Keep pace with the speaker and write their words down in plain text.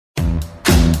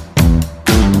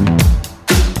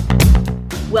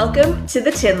Welcome to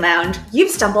the Tin Lounge. You've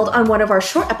stumbled on one of our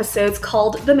short episodes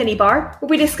called The Minibar, where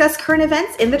we discuss current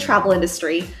events in the travel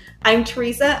industry. I'm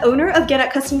Teresa, owner of Get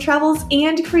Out Custom Travels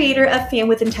and creator of Fan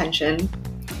with Intention.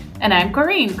 And I'm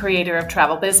Corinne, creator of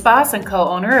Travel Biz Boss and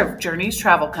co-owner of Journeys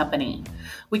Travel Company.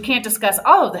 We can't discuss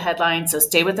all of the headlines, so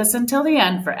stay with us until the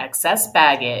end for excess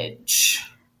baggage.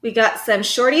 We got some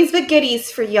shorties but goodies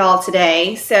for y'all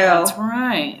today, so that's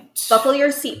right. Buckle your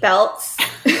seatbelts.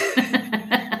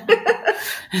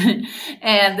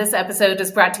 And this episode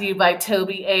is brought to you by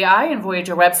Toby AI and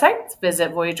Voyager websites.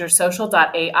 Visit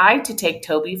voyagersocial.ai to take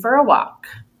Toby for a walk.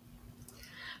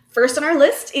 First on our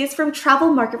list is from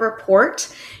Travel Market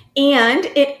Report, and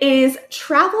it is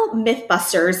Travel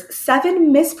Mythbusters,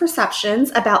 7 misperceptions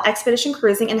about expedition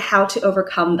cruising and how to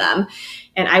overcome them.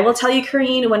 And I will tell you,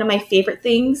 Corinne, one of my favorite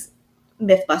things,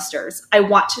 Mythbusters. I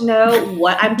want to know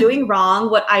what I'm doing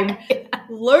wrong, what I'm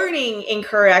learning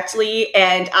incorrectly,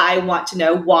 and I want to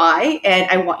know why, and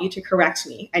I want you to correct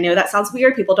me. I know that sounds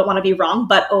weird. People don't want to be wrong,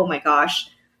 but oh my gosh,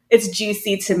 it's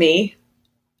juicy to me.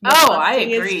 Oh, I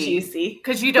agree. It's juicy.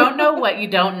 Because you don't know what you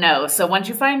don't know. So once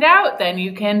you find out, then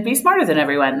you can be smarter than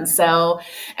everyone. So,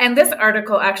 and this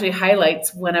article actually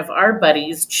highlights one of our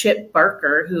buddies, Chip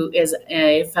Barker, who is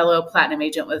a fellow platinum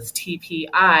agent with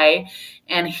TPI.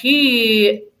 And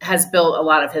he has built a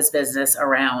lot of his business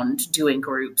around doing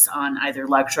groups on either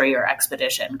luxury or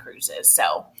expedition cruises.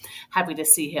 So happy to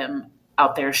see him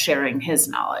out there sharing his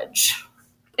knowledge.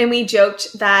 And we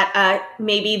joked that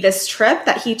maybe this trip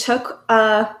that he took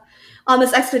on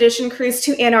this expedition cruise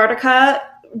to Antarctica,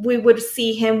 we would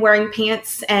see him wearing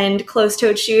pants and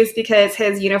closed-toed shoes because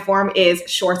his uniform is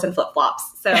shorts and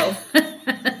flip-flops. So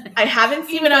I haven't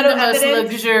seen even on the most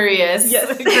luxurious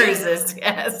cruises.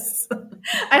 Yes.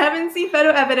 I haven't seen photo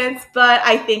evidence, but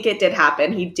I think it did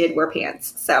happen. He did wear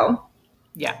pants. So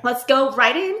yeah. Let's go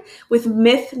right in with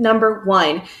myth number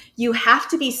 1. You have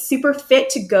to be super fit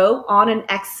to go on an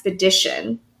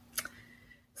expedition.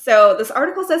 So this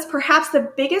article says perhaps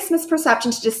the biggest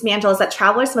misperception to dismantle is that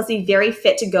travelers must be very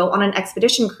fit to go on an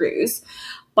expedition cruise.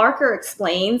 Barker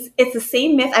explains, it's the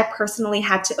same myth I personally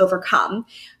had to overcome,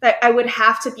 that I would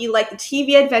have to be like the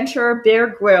TV adventurer Bear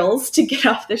Grylls to get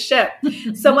off the ship.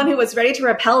 Someone who was ready to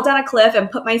rappel down a cliff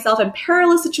and put myself in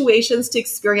perilous situations to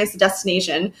experience the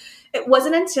destination. It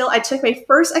wasn't until I took my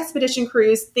first expedition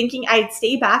cruise thinking I'd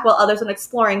stay back while others went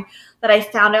exploring that I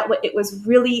found out what it was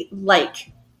really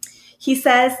like. He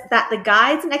says that the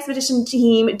guides and expedition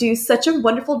team do such a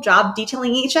wonderful job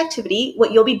detailing each activity,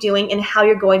 what you'll be doing, and how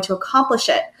you're going to accomplish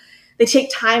it. They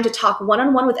take time to talk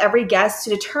one-on-one with every guest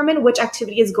to determine which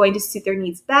activity is going to suit their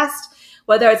needs best,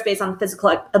 whether it's based on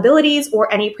physical abilities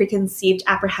or any preconceived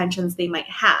apprehensions they might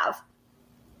have.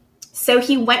 So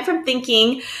he went from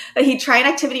thinking that he'd try an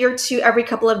activity or two every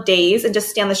couple of days and just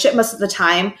stay on the ship most of the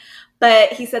time.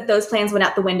 But he said those plans went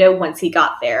out the window once he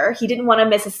got there. He didn't want to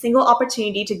miss a single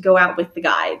opportunity to go out with the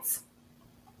guides.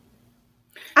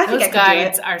 Those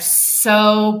guides are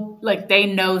so, they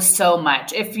know so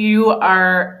much. If you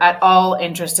are at all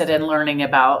interested in learning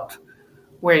about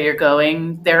where you're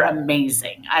going, they're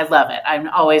amazing. I love it. I'm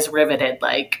always riveted.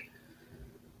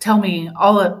 Tell me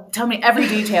every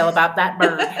detail about that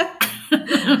bird.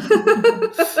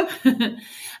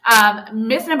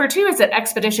 Myth number 2 is that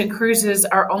expedition cruises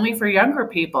are only for younger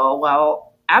people.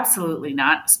 Well, absolutely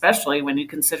not, especially when you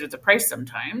consider the price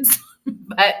sometimes.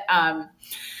 But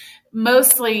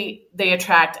mostly they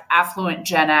attract affluent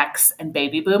Gen X and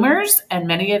baby boomers, and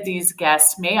many of these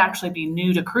guests may actually be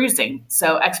new to cruising.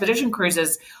 So expedition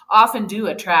cruises often do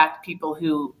attract people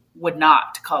who would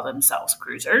not call themselves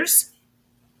cruisers.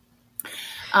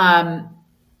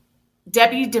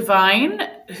 Debbie Devine,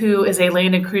 who is a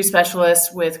land and cruise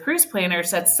specialist with Cruise Planner,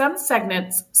 said some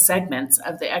segments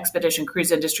of the expedition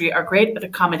cruise industry are great at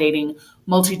accommodating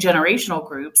multi-generational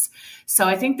groups. So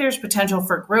I think there's potential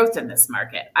for growth in this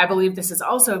market. I believe this is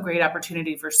also a great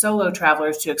opportunity for solo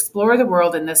travelers to explore the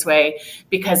world in this way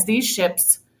because these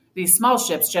small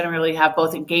ships generally have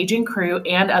both engaging crew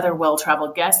and other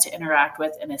well-traveled guests to interact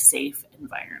with in a safe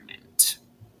environment.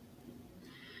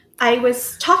 I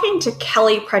was talking to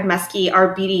Kelly Predmesky,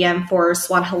 our BDM for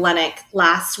Swan Hellenic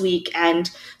last week, and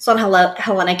Swan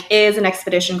Hellenic is an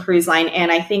expedition cruise line,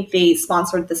 and I think they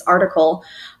sponsored this article.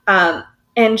 And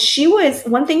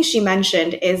one thing she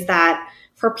mentioned is that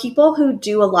for people who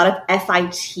do a lot of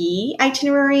FIT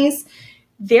itineraries,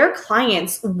 their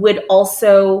clients would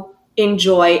also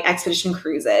enjoy expedition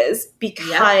cruises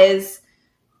because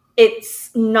it's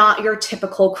not your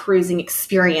typical cruising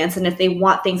experience. And if they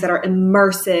want things that are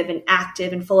immersive and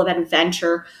active and full of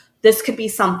adventure, this could be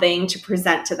something to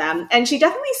present to them. And she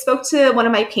definitely spoke to one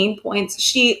of my pain points.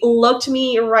 She looked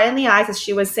me right in the eyes as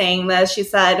she was saying this. She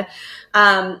said,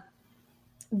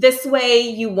 this way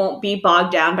you won't be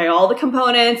bogged down by all the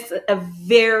components. A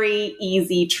very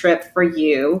easy trip for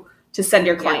you to send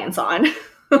your clients on.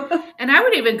 And I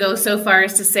would even go so far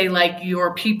as to say, like,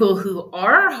 your people who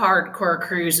are hardcore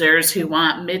cruisers who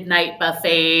want midnight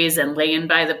buffets and laying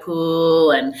by the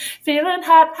pool and feeling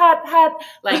hot,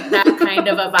 like that kind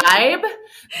of a vibe,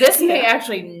 this may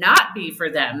actually not be for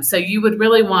them. So you would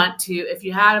really want to, if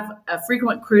you have a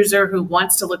frequent cruiser who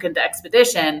wants to look into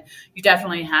expedition, you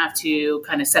definitely have to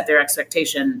kind of set their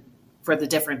expectation for the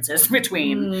differences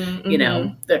between, you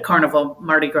know, the Carnival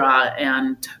Mardi Gras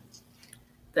and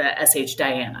the SH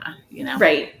Diana, you know?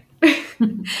 Right.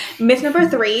 Myth number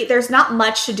 3, there's not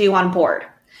much to do on board.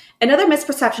 Another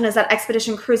misperception is that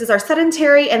expedition cruises are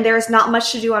sedentary and there is not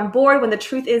much to do on board, when the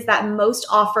truth is that most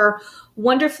offer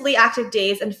wonderfully active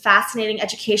days and fascinating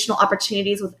educational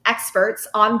opportunities with experts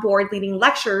on board leading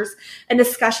lectures and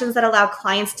discussions that allow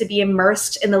clients to be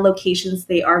immersed in the locations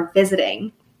they are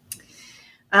visiting.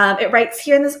 It writes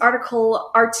here in this article,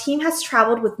 our team has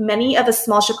traveled with many of the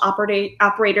small ship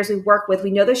operators we work with.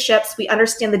 We know the ships, we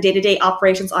understand the day-to-day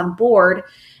operations on board,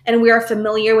 and we are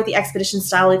familiar with the expedition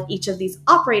style of each of these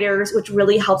operators, which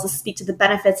really helps us speak to the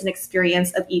benefits and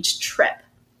experience of each trip.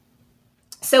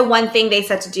 So one thing they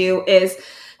said to do is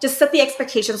just set the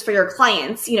expectations for your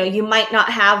clients. You know, you might not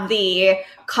have the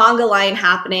conga line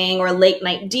happening or late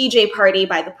night DJ party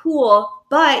by the pool,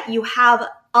 but you have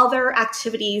other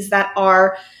activities that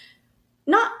are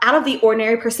not out of the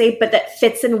ordinary per se, but that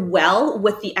fits in well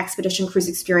with the expedition cruise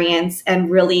experience and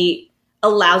really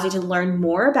allows you to learn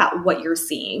more about what you're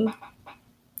seeing.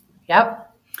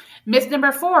 Yep. Myth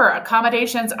number 4,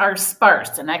 accommodations are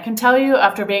sparse. And I can tell you,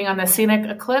 after being on the Scenic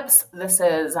Eclipse, this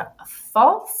is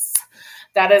false.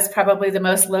 That is probably the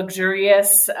most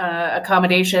luxurious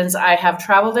accommodations I have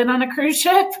traveled in on a cruise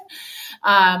ship.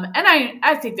 And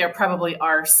I think there probably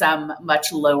are some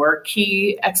much lower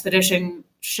key expedition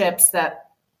ships that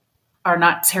are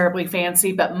not terribly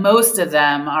fancy, but most of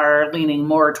them are leaning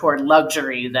more toward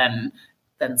luxury than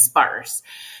sparse.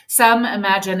 Some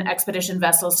imagine expedition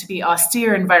vessels to be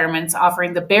austere environments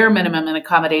offering the bare minimum in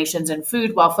accommodations and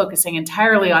food while focusing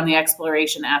entirely on the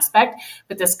exploration aspect,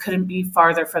 but this couldn't be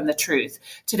farther from the truth.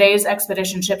 Today's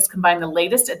expedition ships combine the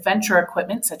latest adventure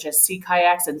equipment such as sea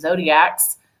kayaks and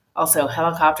zodiacs, also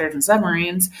helicopters and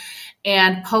submarines,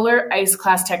 and polar ice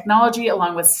class technology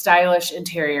along with stylish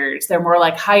interiors. They're more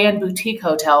like high-end boutique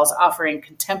hotels offering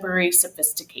contemporary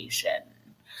sophistication.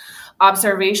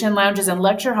 Observation lounges and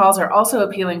lecture halls are also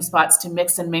appealing spots to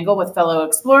mix and mingle with fellow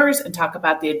explorers and talk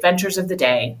about the adventures of the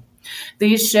day.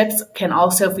 These ships can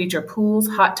also feature pools,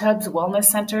 hot tubs, wellness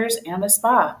centers, and a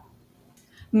spa.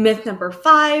 Myth number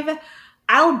 5,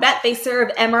 I'll bet they serve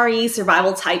MRE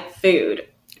survival type food.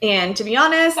 And to be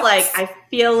honest, Yes. I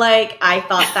feel like I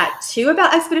thought that too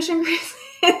about expedition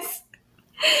cruises.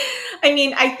 I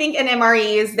mean, I think in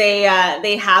MREs,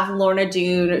 they have Lorna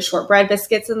Doone shortbread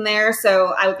biscuits in there,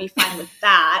 so I would be fine with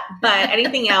that. But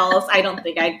anything else, I don't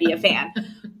think I'd be a fan.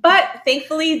 But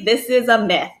thankfully, this is a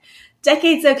myth.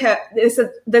 Decades ago,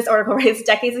 this article writes,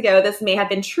 decades ago, this may have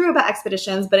been true about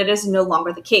expeditions, but it is no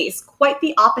longer the case. Quite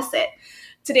the opposite.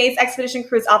 Today's expedition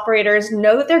cruise operators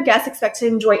know that their guests expect to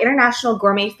enjoy international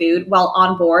gourmet food while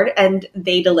on board, and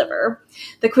they deliver.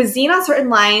 The cuisine on certain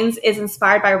lines is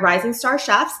inspired by rising star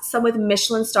chefs, some with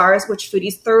Michelin stars, which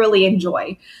foodies thoroughly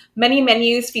enjoy. Many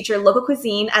menus feature local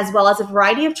cuisine as well as a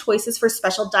variety of choices for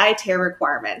special dietary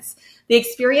requirements. The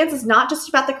experience is not just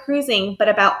about the cruising, but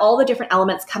about all the different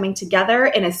elements coming together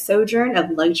in a sojourn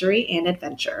of luxury and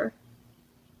adventure.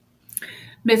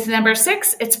 Myth number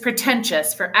 6, it's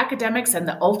pretentious for academics and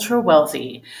the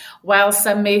ultra-wealthy. While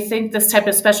some may think this type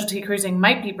of specialty cruising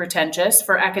might be pretentious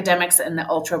for academics and the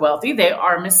ultra-wealthy, they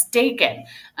are mistaken.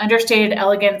 Understated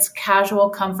elegance, casual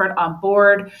comfort on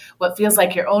board, what feels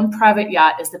like your own private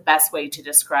yacht is the best way to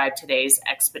describe today's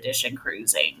expedition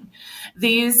cruising.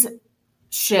 These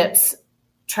ships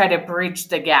try to bridge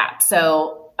the gap.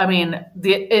 So, I mean,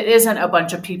 it isn't a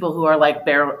bunch of people who are like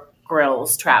Bear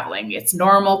Grylls traveling. It's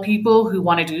normal people who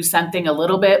want to do something a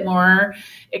little bit more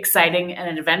exciting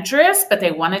and adventurous, but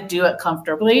they want to do it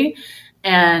comfortably.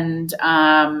 And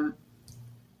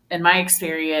in my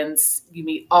experience, you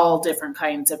meet all different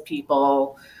kinds of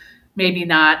people, maybe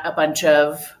not a bunch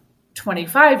of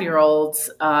 25-year-olds,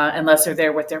 unless they're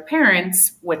there with their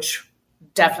parents, which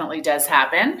definitely does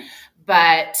happen.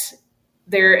 But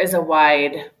there is a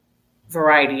wide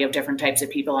variety of different types of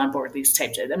people on board these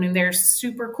types of, I mean, they're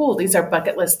super cool. These are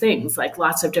bucket list things. Like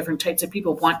lots of different types of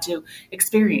people want to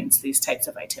experience these types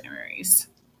of itineraries.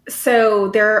 So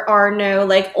there are no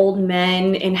like old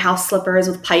men in house slippers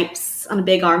with pipes on a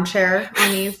big armchair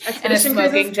on these and a expedition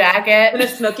smoking cruises. jacket. And a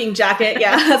smoking jacket,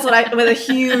 yeah. That's what with a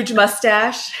huge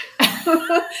mustache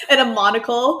and a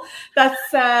monocle. That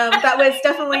was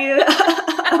definitely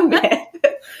a myth.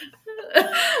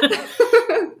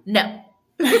 No.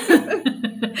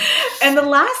 And the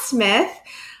last myth,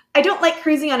 I don't like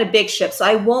cruising on a big ship, so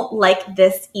I won't like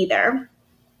this either.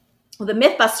 Well, the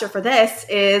myth buster for this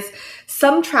is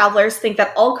some travelers think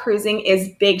that all cruising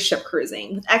is big ship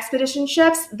cruising. With expedition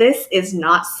ships, this is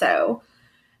not so.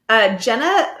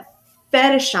 Jenna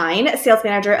Federshine, sales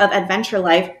manager of Adventure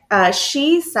Life,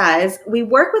 she says, we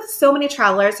work with so many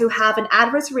travelers who have an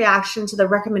adverse reaction to the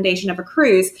recommendation of a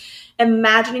cruise,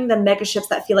 imagining the mega ships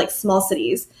that feel like small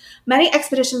cities. Many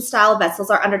expedition-style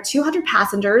vessels are under 200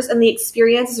 passengers, and the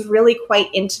experience is really quite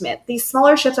intimate. These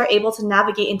smaller ships are able to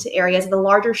navigate into areas the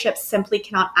larger ships simply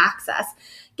cannot access.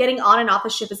 Getting on and off the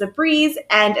ship is a breeze,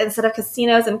 and instead of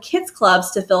casinos and kids'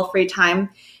 clubs to fill free time,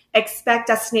 expect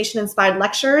destination-inspired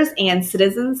lectures and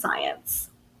citizen science.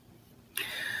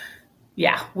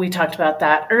 Yeah, we talked about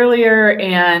that earlier,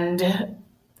 and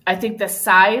I think the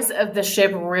size of the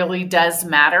ship really does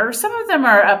matter. Some of them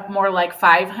are up more like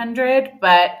 500,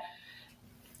 but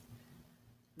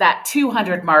that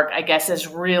 200 mark, I guess, is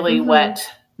really what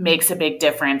makes a big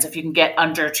difference. If you can get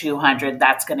under 200,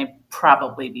 that's going to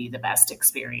probably be the best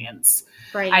experience.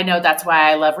 Right. I know that's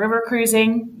why I love river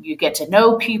cruising. You get to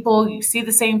know people. You see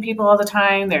the same people all the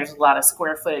time. There's a lot of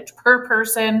square footage per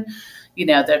person. You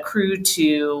know, the crew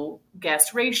to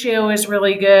guest ratio is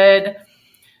really good.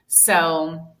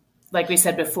 So, like we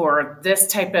said before, this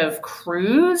type of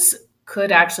cruise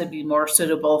could actually be more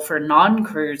suitable for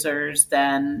non-cruisers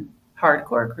than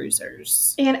hardcore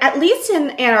cruisers. And at least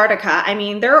in Antarctica, I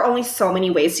mean, there are only so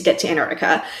many ways to get to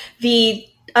Antarctica. The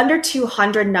under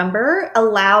 200 number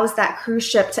allows that cruise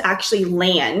ship to actually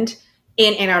land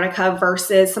in Antarctica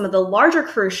versus some of the larger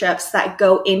cruise ships that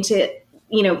go into,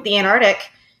 the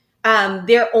Antarctic.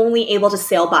 They're only able to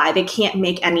sail by. They can't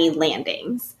make any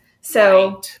landings.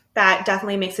 So that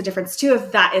definitely makes a difference too,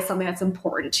 if that is something that's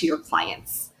important to your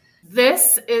clients.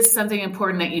 This is something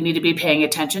important that you need to be paying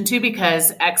attention to because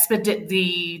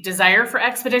the desire for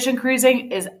expedition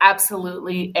cruising is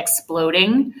absolutely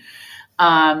exploding.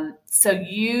 So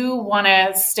you want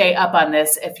to stay up on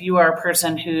this if you are a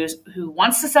person who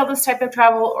wants to sell this type of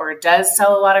travel or does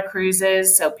sell a lot of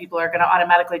cruises. So people are going to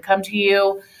automatically come to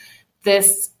you.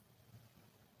 This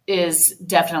is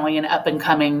definitely an up and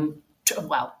coming.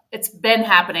 It's been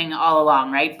happening all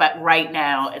along, right? But right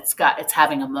now it's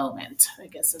having a moment, I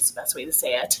guess is the best way to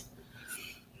say it.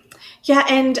 Yeah.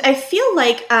 And I feel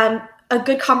like, a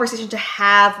good conversation to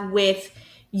have with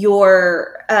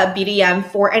your BDM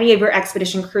for any of your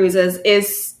expedition cruises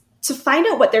is to find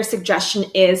out what their suggestion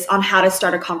is on how to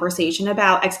start a conversation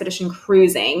about expedition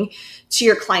cruising to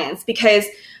your clients. Because,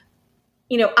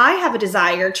 I have a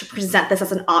desire to present this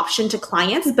as an option to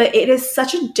clients, but it is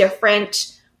such a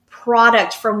different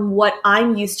product from what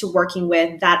I'm used to working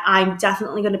with that I'm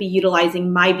definitely going to be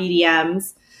utilizing my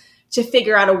BDMs to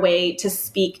figure out a way to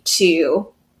speak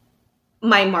to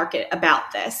my market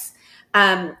about this.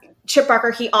 Chip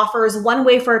Barker, he offers one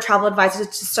way for a travel advisor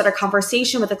to start a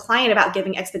conversation with a client about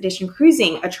giving expedition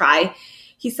cruising a try.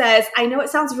 He says, I know it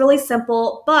sounds really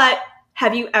simple, but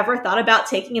have you ever thought about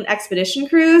taking an expedition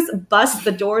cruise? Bust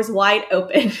the doors wide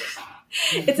open.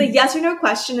 It's a yes or no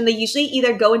question, and they usually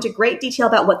either go into great detail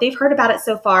about what they've heard about it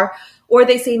so far, or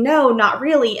they say no, not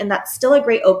really, and that's still a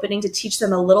great opening to teach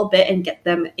them a little bit and get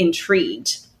them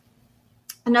intrigued.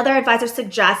 Another advisor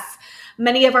suggests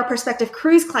many of our prospective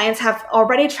cruise clients have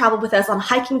already traveled with us on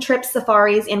hiking trips,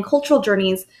 safaris, and cultural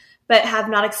journeys, but have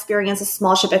not experienced a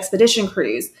small ship expedition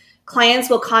cruise. Clients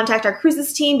will contact our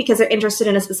cruises team because they're interested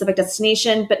in a specific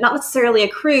destination, but not necessarily a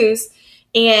cruise,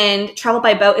 and travel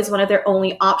by boat is one of their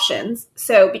only options.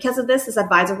 So because of this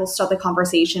advisor will start the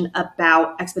conversation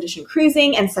about expedition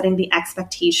cruising and setting the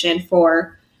expectation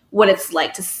for what it's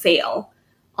like to sail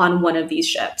on one of these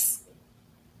ships.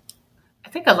 I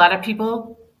think a lot of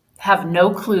people have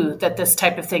no clue that this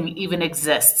type of thing even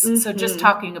exists. Mm-hmm. So just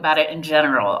talking about it in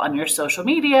general on your social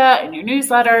media, in your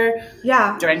newsletter,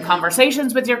 during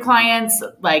conversations with your clients,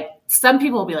 like some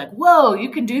people will be like, whoa,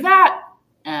 you can do that?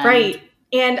 Right.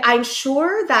 And I'm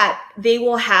sure that they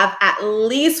will have at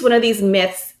least one of these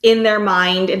myths in their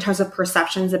mind in terms of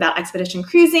perceptions about expedition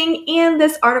cruising. And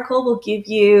this article will give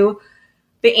you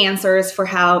the answers for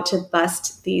how to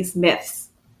bust these myths.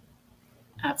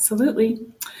 Absolutely.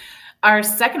 Our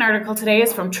second article today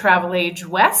is from Travel Age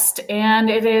West, and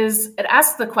it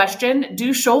asks the question,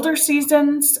 do shoulder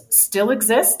seasons still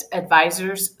exist?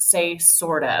 Advisors say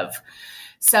sort of.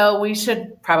 So we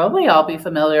should probably all be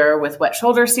familiar with what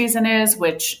shoulder season is,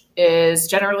 which is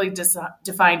generally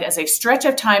defined as a stretch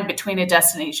of time between a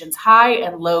destination's high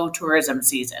and low tourism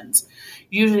seasons.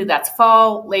 Usually that's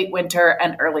fall, late winter,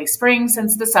 and early spring,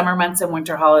 since the summer months and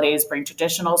winter holidays bring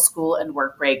traditional school and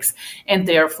work breaks and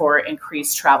therefore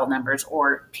increased travel numbers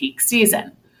or peak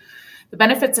season. The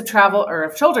benefits of travel or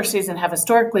of shoulder season have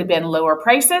historically been lower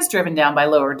prices driven down by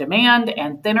lower demand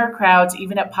and thinner crowds,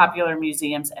 even at popular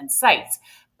museums and sites.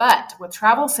 But with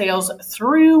travel sales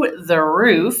through the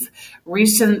roof,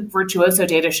 recent Virtuoso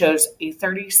data shows a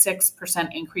 36%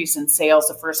 increase in sales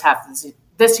the first half of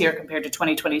this year compared to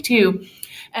 2022,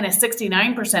 and a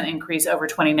 69% increase over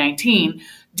 2019.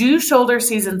 Do shoulder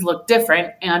seasons look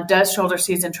different, and does shoulder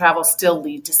season travel still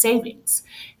lead to savings?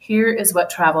 Here is what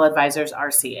travel advisors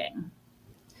are seeing.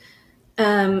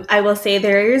 I will say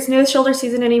there is no shoulder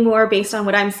season anymore based on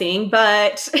what I'm seeing,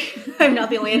 but I'm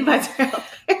not the only advisor out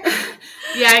there.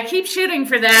 Yeah, I keep shooting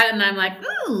for that, and I'm like,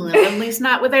 ooh, at least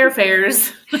not with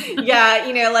airfares. Yeah,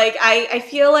 I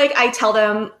feel like I tell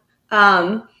them,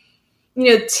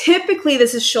 typically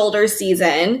this is shoulder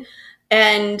season,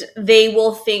 and they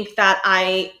will think that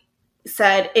I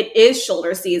said it is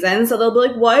shoulder season. So they'll be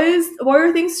like, why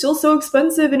are things still so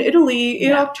expensive in Italy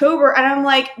in October? And I'm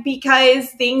like, because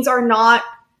things are not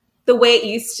the way it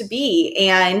used to be.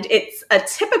 And it's a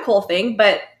typical thing,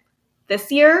 but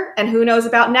this year, and who knows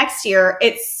about next year,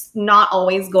 it's not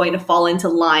always going to fall into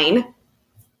line.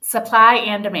 Supply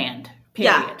and demand,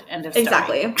 period. Yeah, end of story.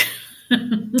 Exactly.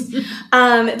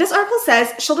 This article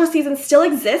says shoulder season still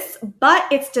exists, but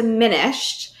it's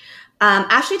diminished.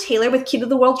 Ashley Taylor with Key to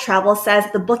the World Travel says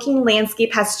the booking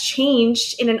landscape has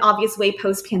changed in an obvious way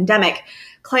post-pandemic.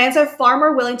 Clients are far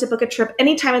more willing to book a trip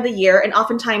any time of the year, and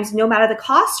oftentimes no matter the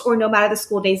cost or no matter the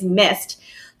school days missed.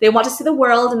 They want to see the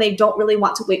world, and they don't really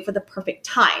want to wait for the perfect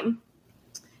time.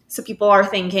 So people are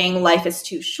thinking life is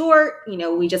too short.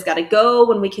 We just got to go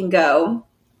when we can go.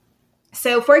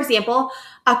 So, for example,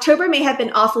 October may have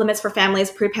been off limits for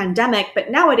families pre-pandemic, but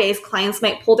nowadays clients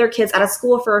might pull their kids out of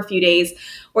school for a few days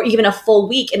or even a full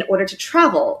week in order to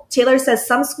travel. Taylor says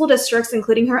some school districts,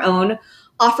 including her own,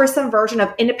 offer some version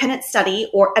of independent study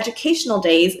or educational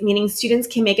days, meaning students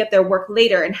can make up their work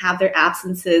later and have their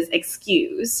absences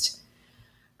excused.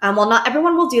 While not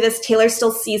everyone will do this, Taylor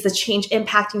still sees the change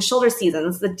impacting shoulder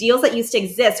seasons. The deals that used to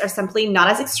exist are simply not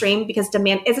as extreme because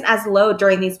demand isn't as low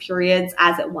during these periods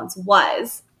as it once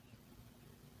was.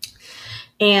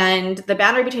 And the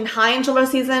boundary between high and shoulder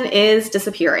season is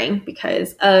disappearing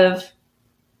because of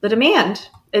the demand.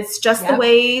 It's just the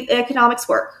way the economics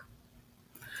work.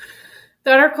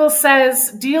 The article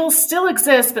says deals still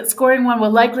exist, but scoring one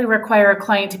will likely require a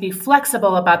client to be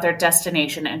flexible about their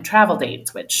destination and travel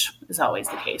dates, which is always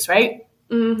the case, right?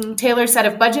 Mm-hmm. Taylor said,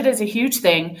 if budget is a huge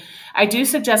thing, I do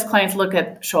suggest clients look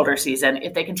at shoulder season.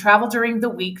 If they can travel during the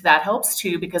week, that helps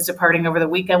too, because departing over the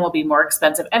weekend will be more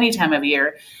expensive any time of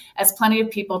year, as plenty of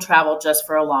people travel just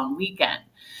for a long weekend.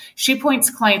 She points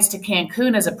clients to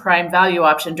Cancun as a prime value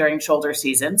option during shoulder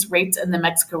seasons. Rates in the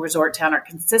Mexico resort town are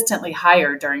consistently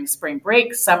higher during spring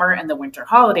break, summer, and the winter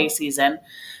holiday season.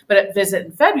 But at visit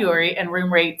in February, and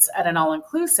room rates at an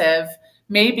all-inclusive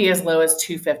may be as low as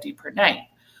 $250 per night.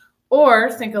 Or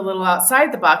think a little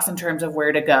outside the box in terms of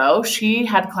where to go. She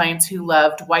had clients who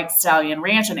loved White Stallion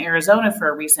Ranch in Arizona for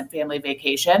a recent family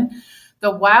vacation. The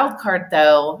wild card,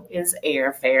 though, is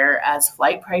airfare, as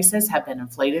flight prices have been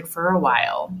inflated for a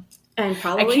while. And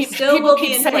probably still will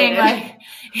be inflated.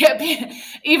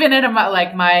 Even in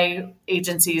my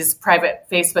agency's private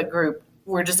Facebook group,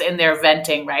 we're just in there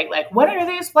venting, right? Like, when are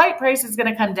these flight prices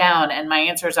going to come down? And my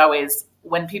answer is always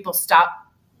when people stop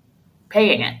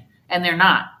paying it, and they're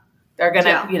not. They're going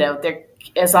to, they're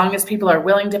as long as people are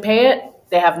willing to pay it,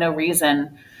 they have no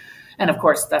reason. And of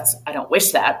course, I don't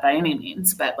wish that by any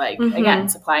means, but again,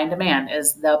 supply and demand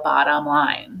is the bottom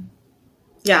line.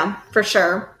 Yeah, for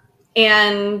sure.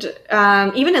 And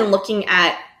even in looking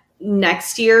at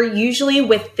next year, usually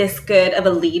with this good of a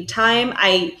lead time,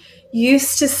 I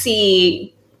used to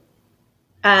see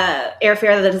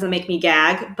airfare that doesn't make me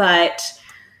gag, but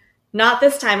not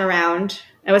this time around.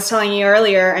 I was telling you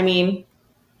earlier,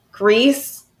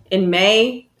 Greece in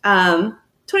May,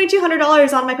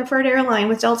 $2,200 on my preferred airline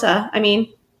with Delta.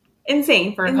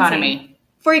 Insane. For economy.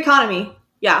 For economy.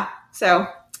 Yeah. So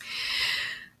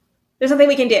there's something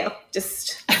we can do.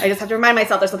 I just have to remind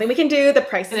myself there's something we can do. The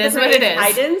price is what it is.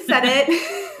 I didn't set it.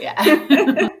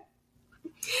 Yeah.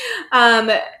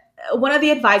 One of the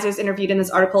advisors interviewed in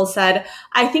this article said,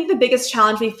 I think the biggest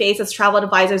challenge we face as travel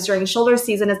advisors during shoulder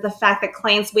season is the fact that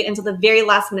clients wait until the very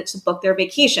last minute to book their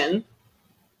vacation.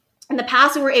 In the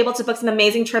past, we were able to book some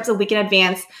amazing trips a week in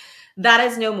advance. That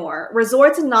is no more.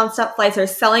 Resorts and nonstop flights are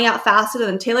selling out faster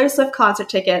than Taylor Swift concert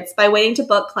tickets. By waiting to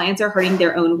book, clients are hurting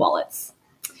their own wallets.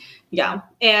 Yeah.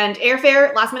 And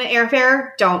airfare, last minute airfare,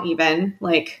 don't even.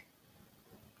 Like,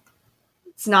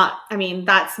 it's not, I mean,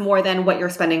 that's more than what you're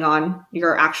spending on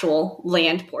your actual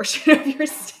land portion of your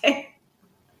stay.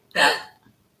 Yeah.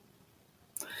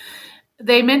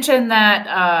 They mentioned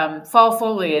that fall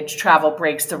foliage travel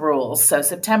breaks the rules. So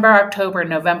September, October,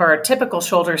 November are typical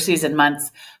shoulder season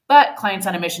months, but clients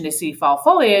on a mission to see fall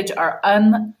foliage are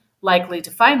unlikely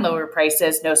to find lower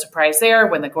prices. No surprise there.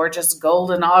 When the gorgeous gold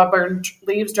and auburn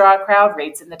leaves draw a crowd,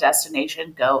 rates in the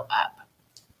destination go up.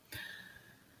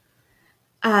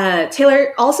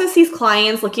 Taylor also sees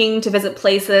clients looking to visit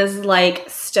places like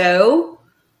Stowe,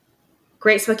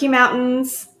 Great Smoky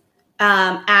Mountains,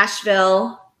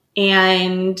 Asheville,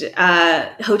 and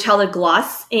Hotel de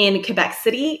Glace in Quebec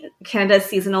City, Canada's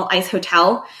seasonal ice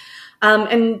hotel.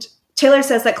 And Taylor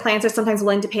says that clients are sometimes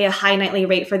willing to pay a high nightly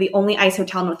rate for the only ice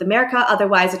hotel in North America.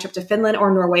 Otherwise, a trip to Finland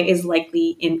or Norway is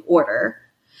likely in order.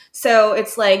 So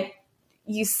it's like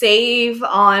you save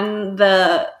on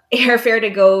the airfare to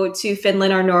go to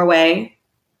Finland or Norway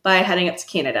by heading up to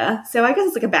Canada. So I guess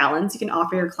it's like a balance. You can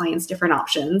offer your clients different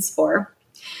options for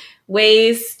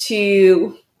ways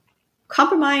to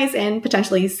compromise and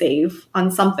potentially save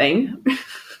on something.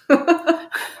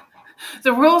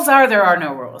 The rules are there are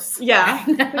no rules. Yeah.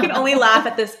 We can only laugh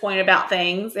at this point about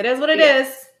things. It is what it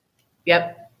is.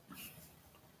 Yep.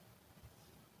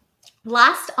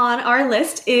 Last on our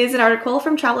list is an article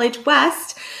from Travel Age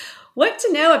West. What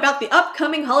to know about the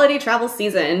upcoming holiday travel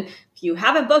season. If you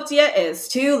haven't booked yet, it's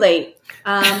too late.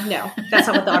 No, that's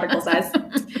not what the article says.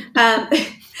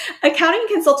 Accounting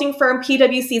consulting firm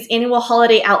PwC's annual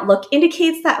holiday outlook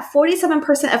indicates that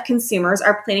 47% of consumers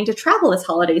are planning to travel this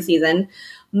holiday season.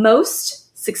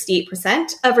 Most,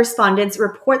 68%, of respondents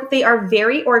report that they are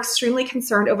very or extremely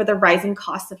concerned over the rising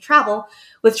costs of travel,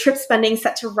 with trip spending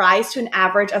set to rise to an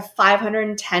average of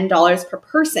 $510 per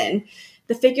person.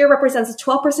 The figure represents a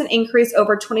 12% increase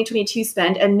over 2022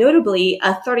 spend and notably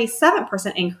a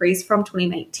 37% increase from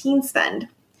 2019 spend.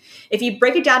 If you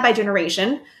break it down by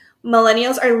generation,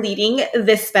 millennials are leading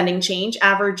this spending change,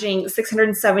 averaging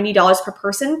 $670 per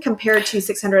person compared to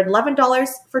 $611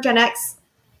 for Gen X,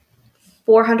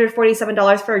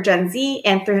 $447 for Gen Z,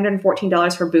 and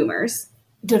 $314 for boomers.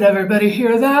 Did everybody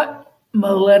hear that?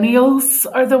 Millennials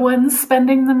are the ones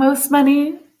spending the most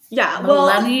money. Yeah,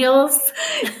 millennials.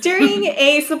 During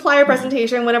a supplier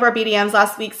presentation, one of our BDMs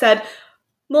last week said,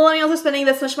 millennials are spending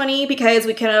this much money because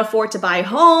we cannot afford to buy a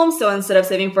home. So instead of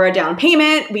saving for a down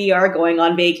payment, we are going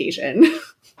on vacation.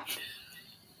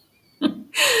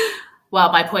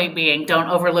 Well, my point being, don't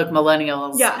overlook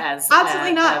millennials as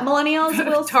absolutely not. Millennials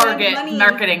will target spend money.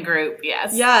 Marketing group.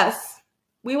 Yes. Yes.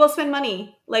 We will spend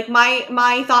money. Like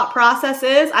my thought process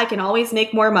is I can always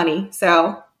make more money.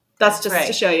 So that's just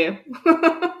to show you.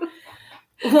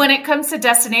 When it comes to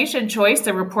destination choice,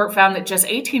 the report found that just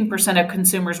 18% of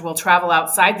consumers will travel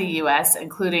outside the U.S.,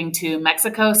 including to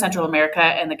Mexico, Central America,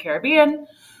 and the Caribbean,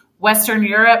 Western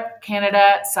Europe,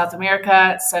 Canada, South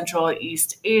America, Central and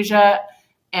East Asia,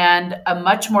 and a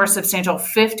much more substantial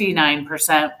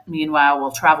 59%, meanwhile,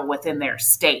 will travel within their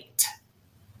state.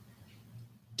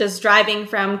 Does driving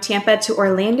from Tampa to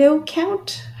Orlando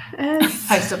count?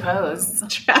 I suppose.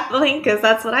 Traveling, because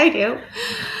that's what I do.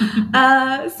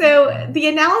 So the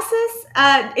analysis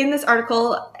in this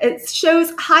article, it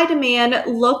shows high demand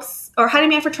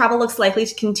for travel looks likely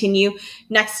to continue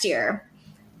next year.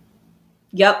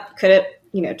 Yep, could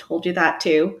have told you that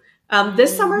too.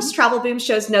 This summer's travel boom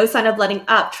shows no sign of letting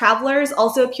up. Travelers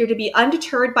also appear to be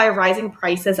undeterred by rising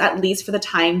prices, at least for the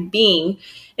time being.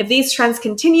 If these trends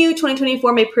continue,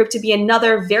 2024 may prove to be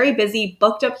another very busy,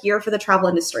 booked-up year for the travel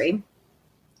industry.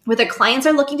 Whether clients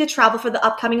are looking to travel for the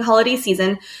upcoming holiday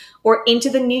season or into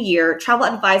the new year, travel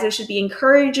advisors should be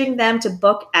encouraging them to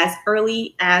book as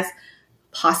early as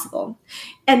possible.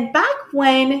 And back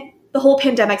when the whole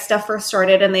pandemic stuff first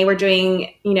started and they were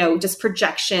doing, just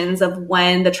projections of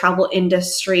when the travel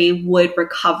industry would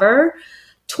recover,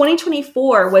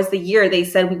 2024 was the year they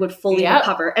said we would fully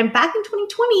recover. And back in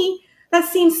 2020, that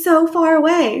seems so far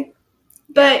away.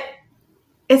 But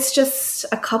it's just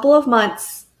a couple of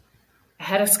months.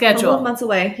 Ahead of schedule. A couple of months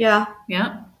away, yeah.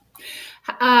 Yeah.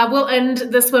 We'll end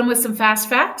this one with some fast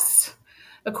facts.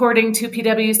 According to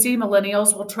PwC,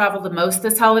 millennials will travel the most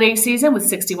this holiday season, with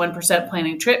 61%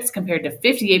 planning trips compared to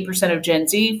 58% of Gen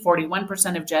Z,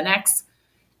 41% of Gen X,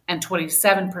 and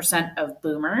 27% of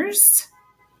boomers.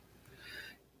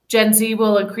 Gen Z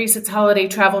will increase its holiday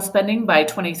travel spending by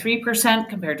 23%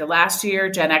 compared to last year,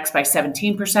 Gen X by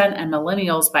 17%, and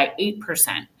millennials by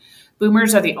 8%.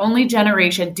 Boomers are the only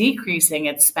generation decreasing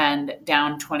its spend,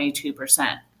 down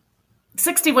 22%.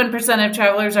 61% of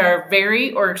travelers are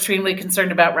very or extremely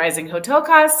concerned about rising hotel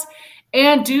costs,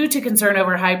 and due to concern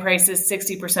over high prices,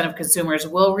 60% of consumers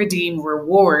will redeem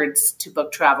rewards to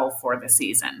book travel for the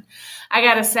season. I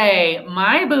gotta say,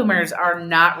 my boomers are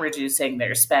not reducing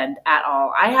their spend at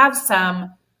all. I have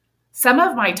some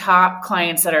of my top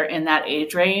clients that are in that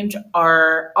age range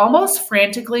are almost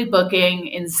frantically booking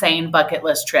insane bucket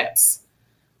list trips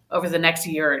over the next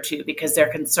year or two because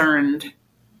they're concerned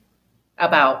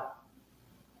about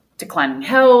declining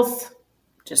health,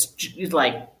 just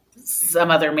like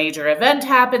some other major event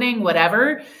happening,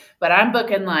 whatever. But I'm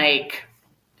booking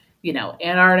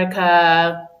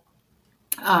Antarctica,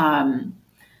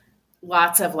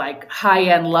 lots of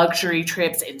high-end luxury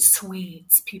trips in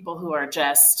suites, people who are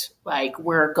just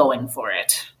we're going for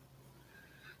it.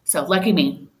 So lucky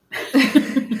me.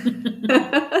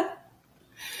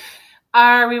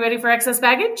 Are we ready for excess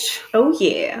baggage? Oh,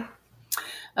 yeah.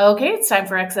 Okay, it's time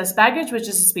for excess baggage, which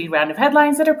is a speed round of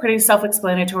headlines that are pretty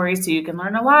self-explanatory, so you can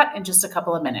learn a lot in just a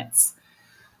couple of minutes.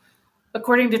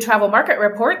 According to Travel Market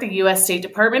Report, the U.S. State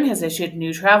Department has issued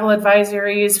new travel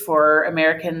advisories for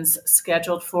Americans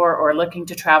scheduled for or looking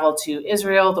to travel to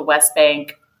Israel, the West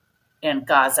Bank, and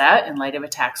Gaza in light of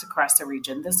attacks across the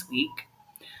region this week.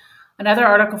 Another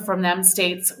article from them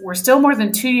states, we're still more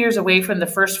than 2 years away from the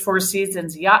first Four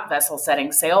Seasons yacht vessel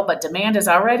setting sail, but demand is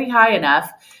already high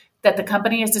enough that the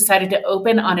company has decided to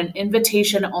open on an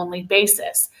invitation-only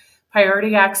basis.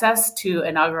 Priority access to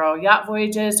inaugural yacht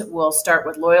voyages will start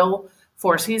with loyal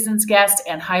Four Seasons guests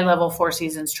and high-level Four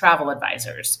Seasons travel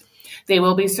advisors. They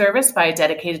will be serviced by a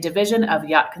dedicated division of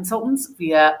yacht consultants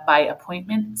via by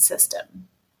appointment system.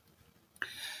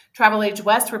 Travel Age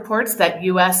West reports that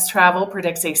U.S. travel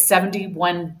predicts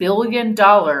 $71 billion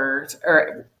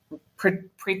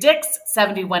predicts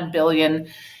 $71 billion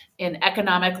in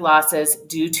economic losses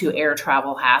due to air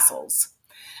travel hassles.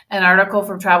 An article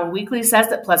from Travel Weekly says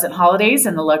that Pleasant Holidays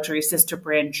and the luxury sister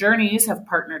brand Journeys have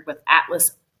partnered with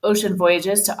Atlas Ocean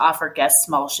Voyages to offer guests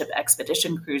small ship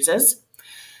expedition cruises.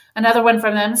 Another one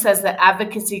from them says that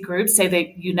advocacy groups say that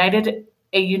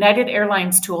a United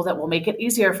Airlines tool that will make it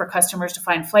easier for customers to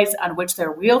find flights on which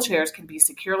their wheelchairs can be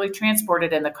securely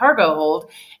transported in the cargo hold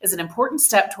is an important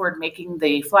step toward making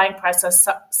the flying process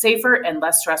safer and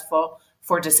less stressful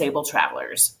for disabled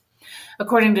travelers.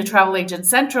 According to Travel Agent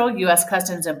Central, U.S.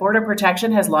 Customs and Border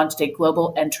Protection has launched a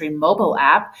Global Entry mobile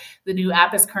app. The new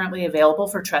app is currently available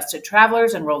for trusted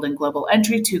travelers enrolled in Global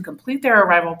Entry to complete their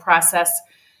arrival process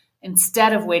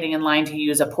instead of waiting in line to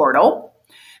use a portal.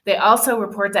 They also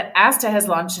report that ASTA has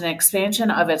launched an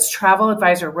expansion of its Travel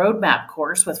Advisor Roadmap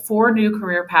course with 4 new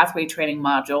career pathway training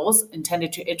modules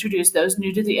intended to introduce those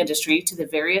new to the industry to the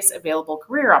various available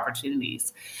career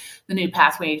opportunities. The new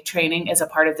pathway training is a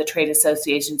part of the trade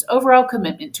association's overall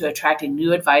commitment to attracting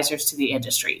new advisors to the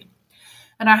industry.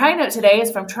 And our high note today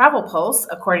is from Travel Pulse.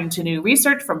 According to new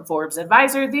research from Forbes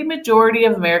Advisor, the majority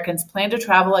of Americans plan to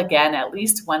travel again at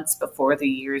least once before the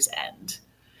year's end.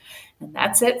 And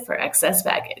that's it for excess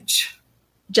baggage.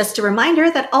 Just a reminder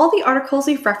that all the articles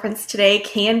we've referenced today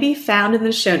can be found in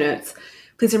the show notes.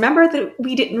 Please remember that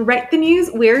we didn't write the news,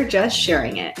 we're just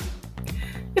sharing it.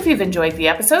 If you've enjoyed the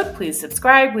episode, please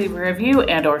subscribe, leave a review,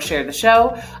 and or share the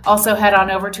show. Also, head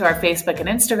on over to our Facebook and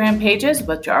Instagram pages,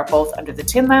 which are both under the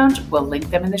Tin Lounge. We'll link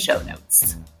them in the show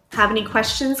notes. Have any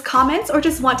questions, comments, or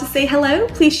just want to say hello?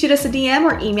 Please shoot us a DM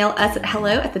or email us at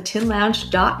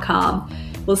hello@thetinlounge.com.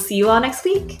 We'll see you all next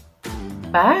week.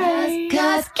 Bye.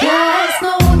 Cause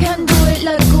no one can do it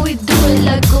like we do it,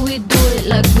 like we do it,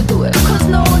 like we do it. Cause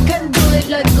no one can do it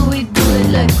like we do it,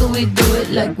 like we do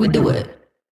it, like we do it.